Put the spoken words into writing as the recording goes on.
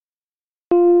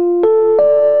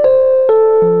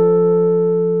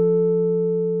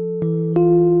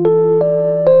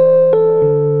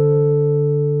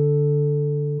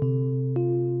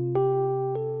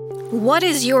What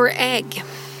is your egg?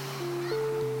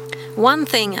 One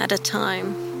thing at a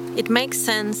time. It makes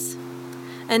sense,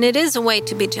 and it is a way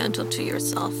to be gentle to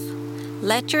yourself.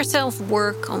 Let yourself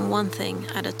work on one thing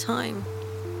at a time.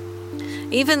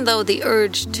 Even though the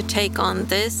urge to take on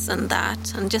this and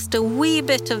that and just a wee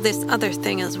bit of this other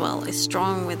thing as well is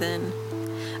strong within.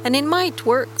 And it might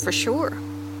work for sure.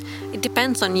 It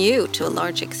depends on you to a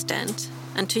large extent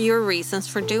and to your reasons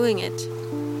for doing it.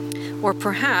 Or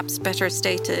perhaps, better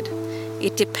stated,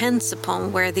 it depends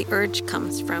upon where the urge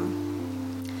comes from.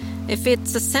 If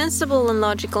it's a sensible and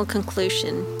logical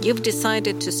conclusion, you've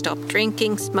decided to stop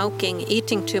drinking, smoking,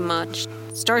 eating too much,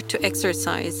 start to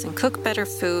exercise and cook better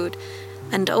food,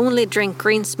 and only drink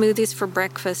green smoothies for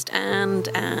breakfast and.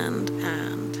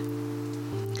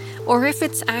 Or if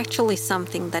it's actually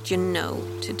something that you know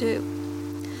to do.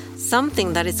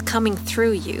 Something that is coming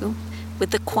through you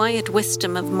with the quiet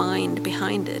wisdom of mind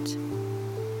behind it.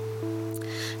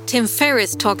 Tim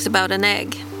Ferriss talks about an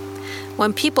egg.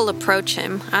 When people approach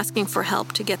him asking for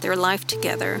help to get their life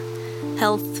together,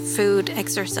 health, food,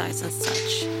 exercise and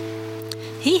such,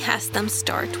 he has them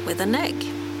start with an egg.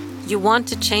 You want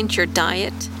to change your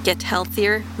diet, get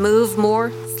healthier, move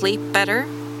more, sleep better?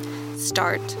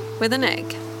 Start with an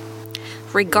egg.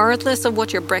 Regardless of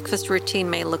what your breakfast routine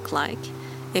may look like,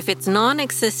 if it's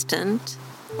non-existent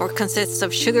or consists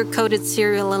of sugar-coated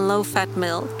cereal and low-fat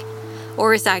milk,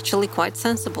 or is actually quite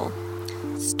sensible,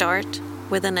 start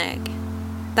with an egg.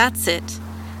 That's it.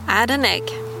 Add an egg.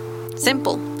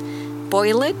 Simple.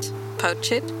 Boil it,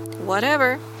 poach it,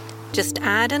 whatever. Just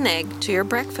add an egg to your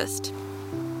breakfast.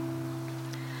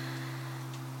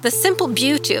 The simple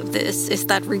beauty of this is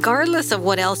that regardless of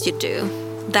what else you do,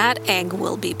 that egg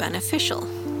will be beneficial.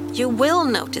 You will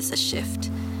notice a shift.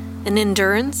 An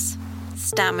endurance,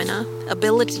 stamina,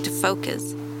 ability to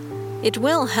focus. It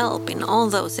will help in all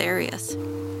those areas.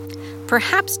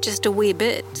 Perhaps just a wee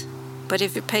bit, but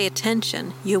if you pay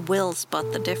attention, you will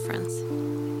spot the difference.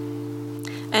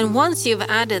 And once you've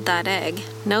added that egg,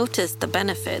 noticed the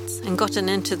benefits, and gotten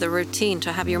into the routine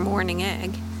to have your morning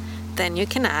egg, then you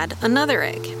can add another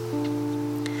egg.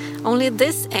 Only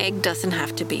this egg doesn't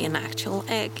have to be an actual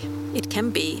egg. It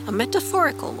can be a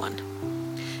metaphorical one.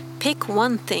 Pick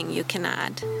one thing you can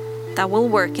add that will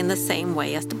work in the same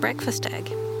way as the breakfast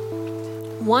egg.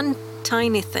 One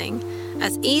tiny thing,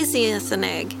 as easy as an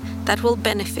egg, that will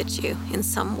benefit you in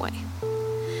some way.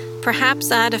 Perhaps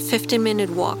add a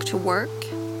 15-minute walk to work,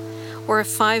 or a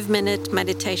 5-minute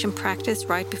meditation practice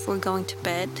right before going to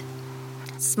bed,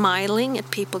 smiling at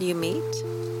people you meet.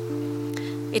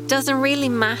 It doesn't really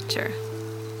matter,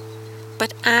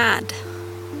 but add.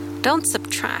 Don't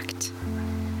subtract.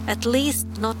 At least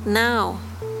not now.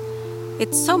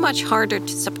 It's so much harder to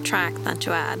subtract than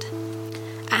to add.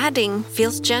 Adding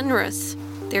feels generous.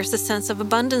 There's a sense of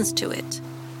abundance to it.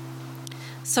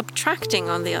 Subtracting,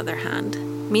 on the other hand,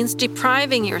 means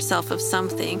depriving yourself of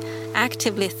something,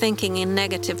 actively thinking in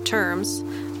negative terms.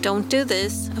 Don't do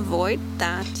this, avoid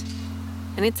that.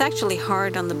 And it's actually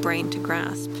hard on the brain to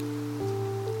grasp.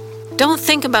 Don't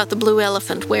think about the blue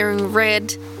elephant wearing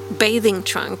red bathing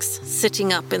trunks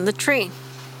sitting up in the tree.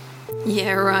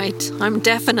 Yeah, right. I'm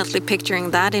definitely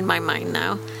picturing that in my mind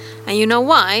now. And you know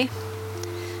why?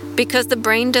 Because the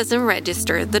brain doesn't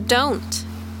register the don't.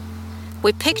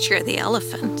 We picture the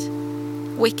elephant.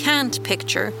 We can't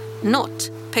picture not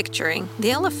picturing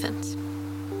the elephant.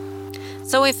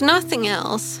 So if nothing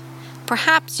else,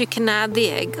 perhaps you can add the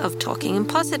egg of talking in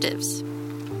positives,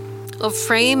 of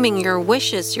framing your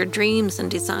wishes, your dreams and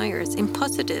desires in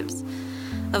positives.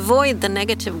 Avoid the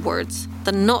negative words,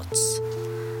 the nots,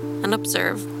 and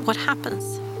observe what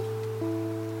happens.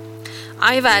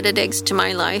 I've added eggs to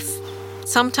my life,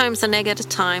 sometimes an egg at a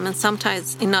time and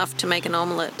sometimes enough to make an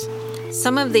omelette.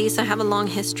 Some of these I have a long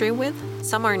history with,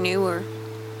 some are newer.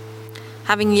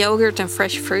 Having yogurt and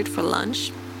fresh fruit for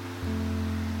lunch.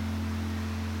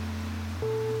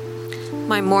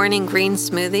 My morning green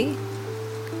smoothie.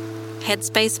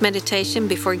 Headspace meditation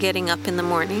before getting up in the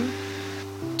morning.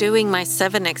 Doing my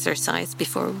 7 exercise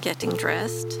before getting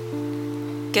dressed.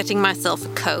 Getting myself a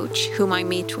coach whom I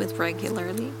meet with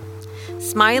regularly.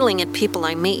 Smiling at people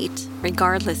I meet,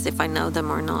 regardless if I know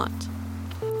them or not.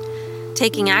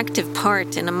 Taking active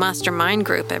part in a mastermind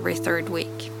group every 3rd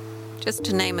week. Just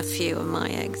to name a few of my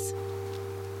eggs.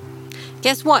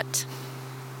 Guess what?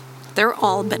 They're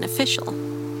all beneficial.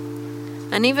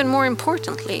 And even more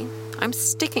importantly, I'm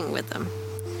sticking with them.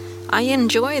 I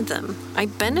enjoy them. I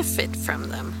benefit from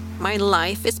them. My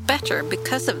life is better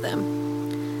because of them.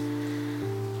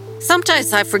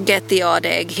 Sometimes I forget the odd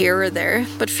egg here or there,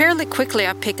 but fairly quickly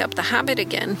I pick up the habit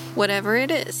again, whatever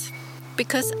it is,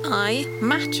 because I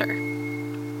matter.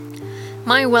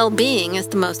 My well-being is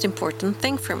the most important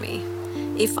thing for me.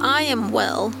 If I am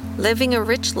well, living a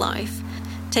rich life,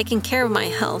 taking care of my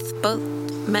health, both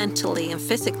mentally and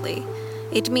physically,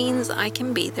 it means I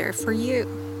can be there for you.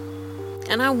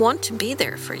 And I want to be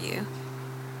there for you.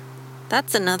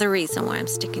 That's another reason why I'm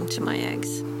sticking to my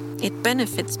eggs. It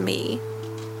benefits me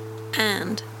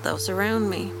and those around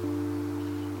me.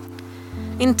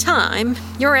 In time,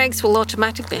 your eggs will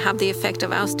automatically have the effect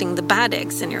of ousting the bad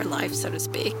eggs in your life, so to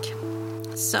speak.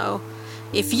 So,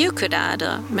 if you could add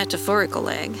a metaphorical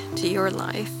egg to your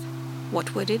life,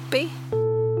 what would it be?